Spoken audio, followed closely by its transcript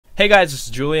Hey guys, this is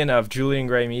Julian of Julian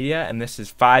Gray Media, and this is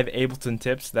 5 Ableton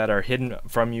tips that are hidden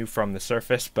from you from the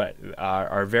surface, but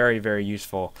are very, very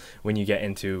useful when you get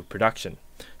into production.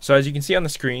 So as you can see on the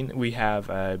screen, we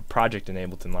have a project in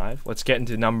Ableton Live. Let's get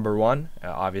into number one,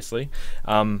 obviously.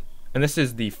 And this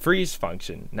is the freeze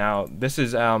function. Now, this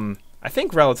is, I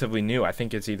think, relatively new. I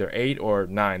think it's either 8 or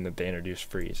 9 that they introduced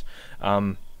freeze.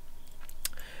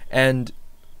 And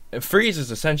freeze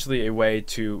is essentially a way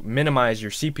to minimize your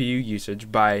CPU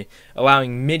usage by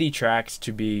allowing MIDI tracks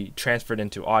to be transferred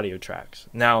into audio tracks.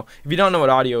 Now, if you don't know what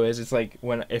audio is, it's like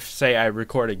if say I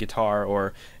record a guitar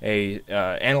or a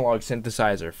analog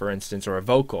synthesizer, for instance, or a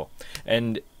vocal,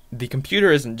 and the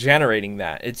computer isn't generating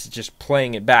that, it's just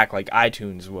playing it back like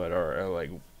iTunes would, or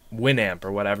like Winamp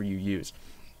or whatever you use.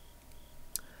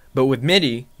 But with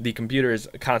MIDI, the computer is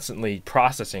constantly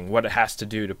processing what it has to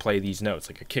do to play these notes,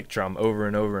 like a kick drum, over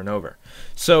and over and over.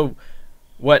 So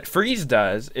what freeze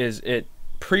does is it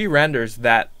pre-renders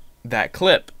that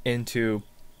clip into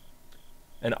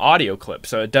an audio clip,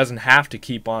 so it doesn't have to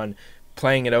keep on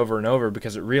playing it over and over,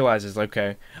 because it realizes,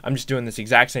 okay, I'm just doing this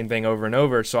exact same thing over and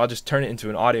over, so I'll just turn it into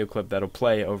an audio clip that'll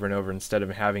play over and over instead of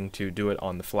having to do it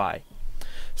on the fly.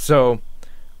 So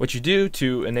what you do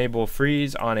to enable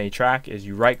freeze on a track is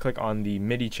you right click on the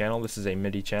MIDI channel. This is a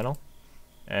MIDI channel,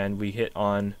 and we hit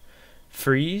on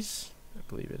freeze. I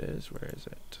believe it is. Where is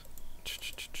it?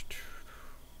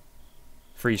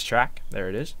 Freeze track. There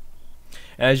it is.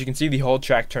 And as you can see, the whole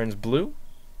track turns blue,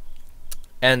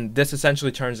 and this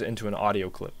essentially turns it into an audio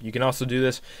clip. You can also do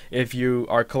this if you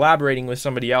are collaborating with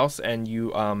somebody else and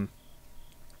you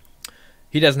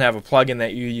he doesn't have a plugin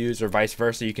that you use, or vice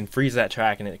versa. You can freeze that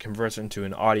track and it converts it into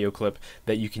an audio clip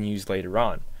that you can use later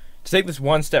on. To take this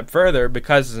one step further,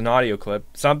 because it's an audio clip,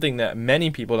 something that many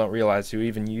people don't realize who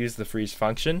even use the freeze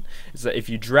function is that if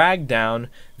you drag down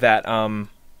that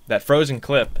frozen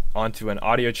clip onto an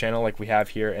audio channel like we have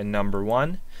here in number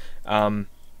 1,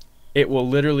 it will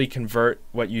literally convert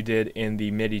what you did in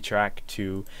the MIDI track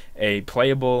to a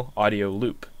playable audio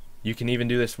loop. You can even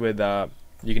do this with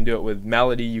you can do it with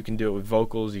melody, you can do it with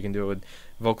vocals, you can do it with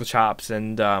vocal chops,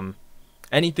 and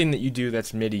anything that you do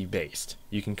that's MIDI based,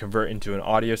 you can convert into an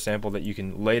audio sample that you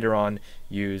can later on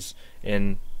use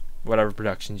in whatever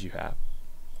productions you have.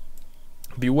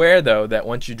 Beware though that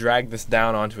once you drag this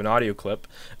down onto an audio clip,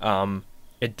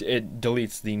 it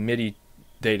deletes the MIDI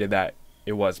data that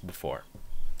it was before.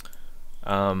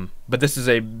 But this is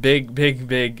a big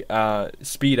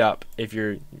speed up if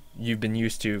you've been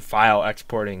used to file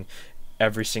exporting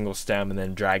every single stem and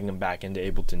then dragging them back into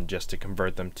Ableton just to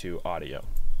convert them to audio.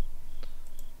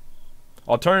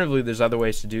 Alternatively, there's other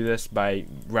ways to do this by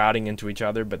routing into each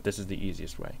other, but this is the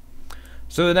easiest way.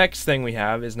 So the next thing we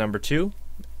have is number 2,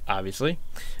 obviously.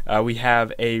 We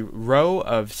have a row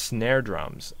of snare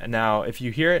drums. And now if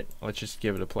you hear it, let's just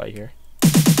give it a play here.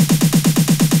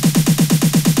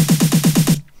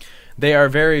 They are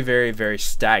very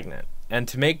stagnant. And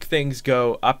to make things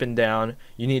go up and down,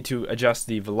 you need to adjust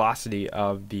the velocity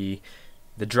of the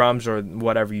drums or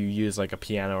whatever you use, like a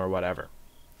piano or whatever.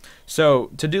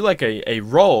 So to do like a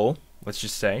roll, let's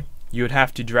just say, you would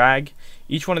have to drag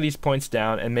each one of these points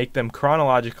down and make them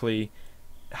chronologically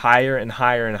higher and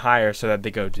higher and higher so that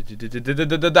they go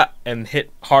and hit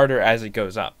harder as it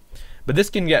goes up. But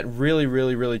this can get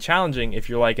really challenging if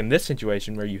you're like in this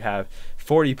situation where you have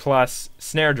 40 plus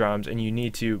snare drums and you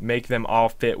need to make them all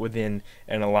fit within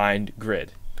an aligned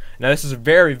grid. Now this is a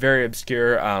very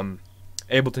obscure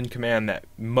Ableton command that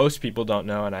most people don't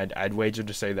know, and I'd wager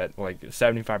to say that like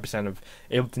 75% of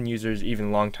Ableton users,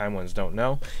 even long-time ones, don't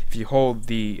know. If you hold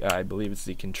the, I believe it's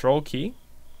the control key,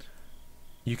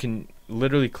 you can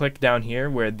literally click down here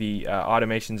where the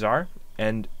automations are,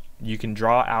 and you can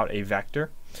draw out a vector.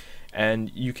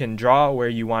 And you can draw where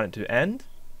you want it to end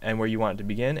and where you want it to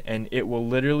begin, and it will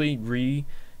literally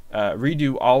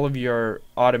redo all of your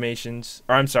automations,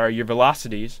 or I'm sorry, your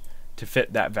velocities to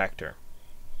fit that vector.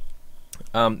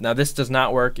 Now this does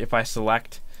not work if I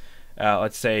select,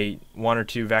 let's say, 1 or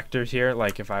 2 vectors here,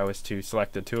 like if I was to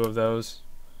select the 2 of those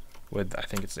with, I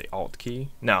think it's the Alt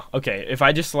key. No, okay, if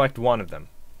I just select 1 of them,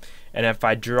 and if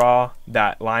I draw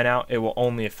that line out, it will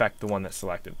only affect the one that's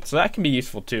selected. So that can be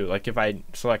useful too. Like if I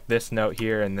select this note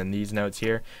here and then these notes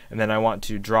here, and then I want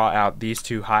to draw out these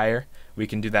 2 higher, we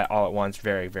can do that all at once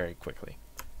very quickly.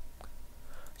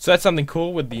 So that's something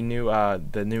cool with the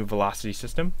new velocity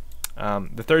system.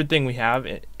 The third thing we have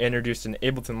introduced in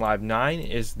Ableton Live 9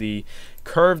 is the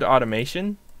curved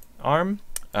automation arm.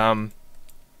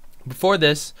 Before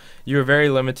this, you were very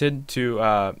limited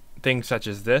to things such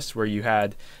as this, where you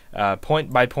had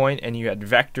point by point and you had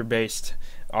vector based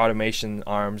automation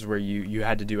arms where you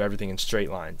had to do everything in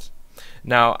straight lines.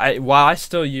 Now, while I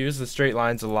still use the straight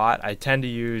lines a lot, I tend to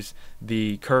use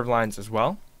the curved lines as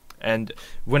well. And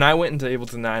when I went into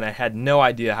Ableton 9, I had no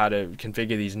idea how to configure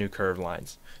these new curved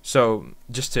lines. So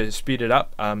just to speed it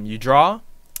up, you draw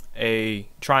a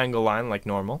triangle line like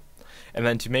normal, and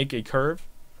then to make a curve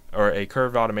or a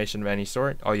curved automation of any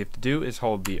sort, all you have to do is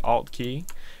hold the Alt key,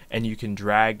 and you can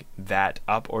drag that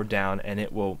up or down, and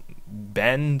it will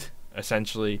bend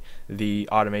essentially the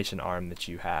automation arm that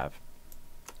you have.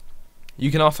 You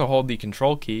can also hold the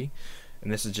Control key,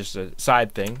 and this is just a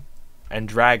side thing, and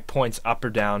drag points up or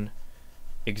down,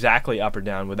 exactly up or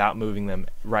down, without moving them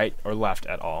right or left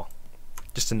at all.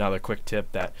 Just another quick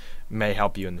tip that may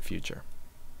help you in the future.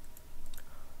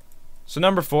 So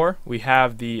number 4, we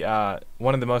have the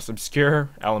one of the most obscure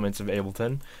elements of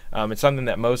Ableton. It's something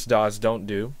that most DAWs don't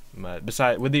do,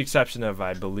 with the exception of,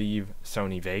 I believe,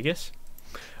 Sony Vegas.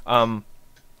 And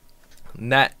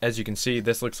that, as you can see,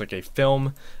 this looks like a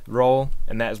film roll,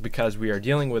 and that is because we are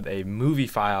dealing with a movie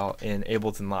file in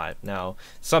Ableton Live. Now,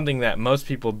 something that most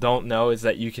people don't know is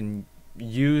that you can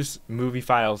use movie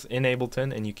files in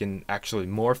Ableton, and you can actually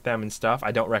morph them and stuff.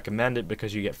 I don't recommend it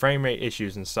because you get frame rate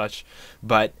issues and such,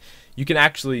 but you can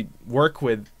actually work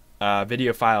with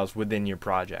video files within your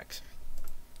projects.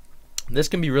 This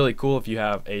can be really cool if you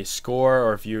have a score,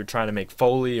 or if you're trying to make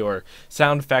Foley or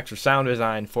sound effects or sound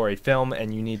design for a film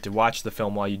and you need to watch the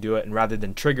film while you do it, and rather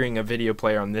than triggering a video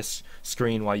player on this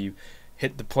screen while you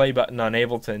hit the play button on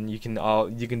Ableton, you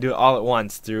can do it all at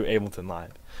once through Ableton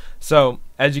Live. So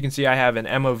as you can see, I have an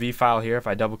MOV file here. If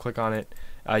I double click on it,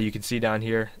 you can see down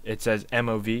here it says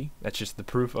MOV. That's just the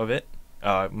proof of it.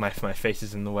 My face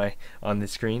is in the way on the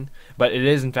screen, but it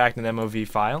is in fact an MOV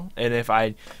file. And if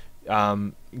I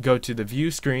go to the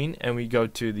view screen and we go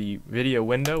to the video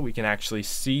window, we can actually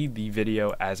see the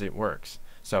video as it works.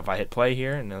 So if I hit play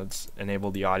here, and let's enable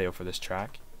the audio for this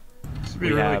track, we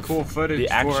really have cool footage, the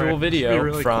actual video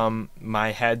really from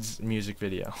my head's music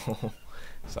video.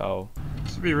 So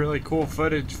this would be really cool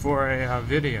footage for a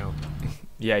video.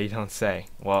 Yeah, you don't say.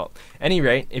 Well, at any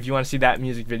rate, if you want to see that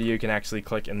music video, you can actually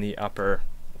click in the upper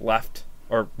left,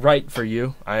 or right for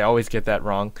you. I always get that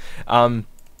wrong.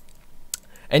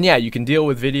 And yeah, you can deal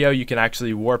with video. You can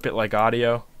actually warp it like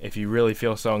audio if you really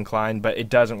feel so inclined, but it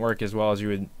doesn't work as well as you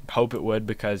would hope it would,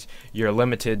 because you're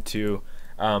limited to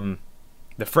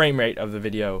the frame rate of the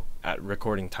video at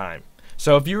recording time.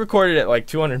 So if you recorded at like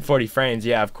 240 frames,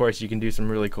 yeah, of course you can do some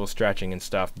really cool stretching and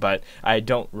stuff, but I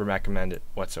don't recommend it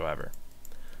whatsoever.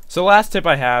 So the last tip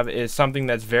I have is something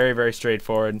that's very, very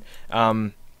straightforward.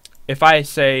 If I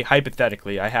say,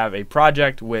 hypothetically, I have a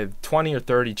project with 20 or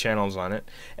 30 channels on it,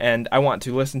 and I want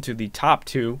to listen to the top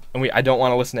 2, and I don't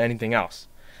want to listen to anything else.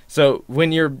 So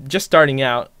when you're just starting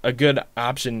out, a good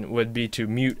option would be to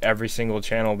mute every single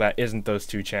channel that isn't those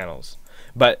 2 channels.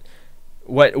 But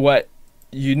what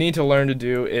you need to learn to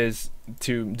do is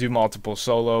to do multiple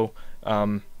solo,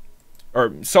 or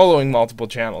soloing multiple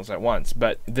channels at once.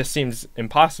 But this seems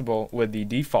impossible with the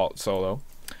default solo,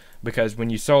 because when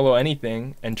you solo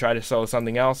anything and try to solo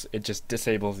something else, it just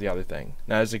disables the other thing.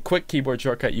 Now, there's a quick keyboard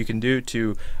shortcut you can do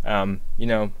to, you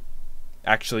know,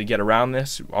 actually get around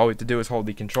this. All we have to do is hold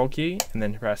the Control key and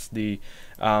then press the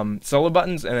solo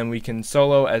buttons, and then we can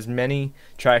solo as many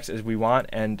tracks as we want,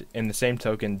 and in the same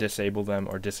token disable them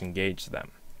or disengage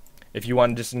them. If you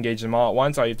want to disengage them all at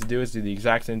once, all you have to do is do the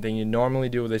exact same thing you normally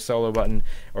do with a solo button,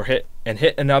 or hit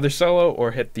another solo,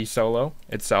 or hit the solo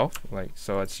itself, like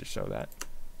so. Let's just show that,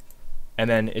 and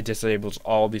then it disables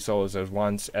all the solos at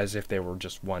once as if they were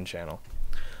just one channel.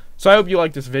 So I hope you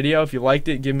liked this video. If you liked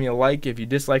it, give me a like. If you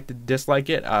disliked it, dislike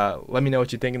it. Let me know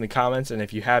what you think in the comments, and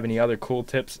if you have any other cool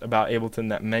tips about Ableton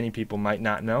that many people might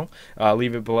not know,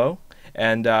 leave it below.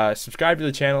 And subscribe to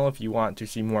the channel if you want to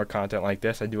see more content like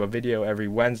this. I do a video every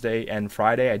Wednesday and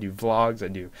Friday. I do vlogs, I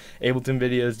do Ableton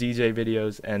videos, DJ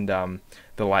videos, and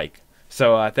the like.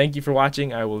 So thank you for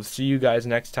watching. I will see you guys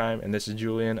next time, and this is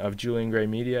Julian of Julian Gray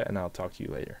Media, and I'll talk to you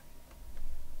later.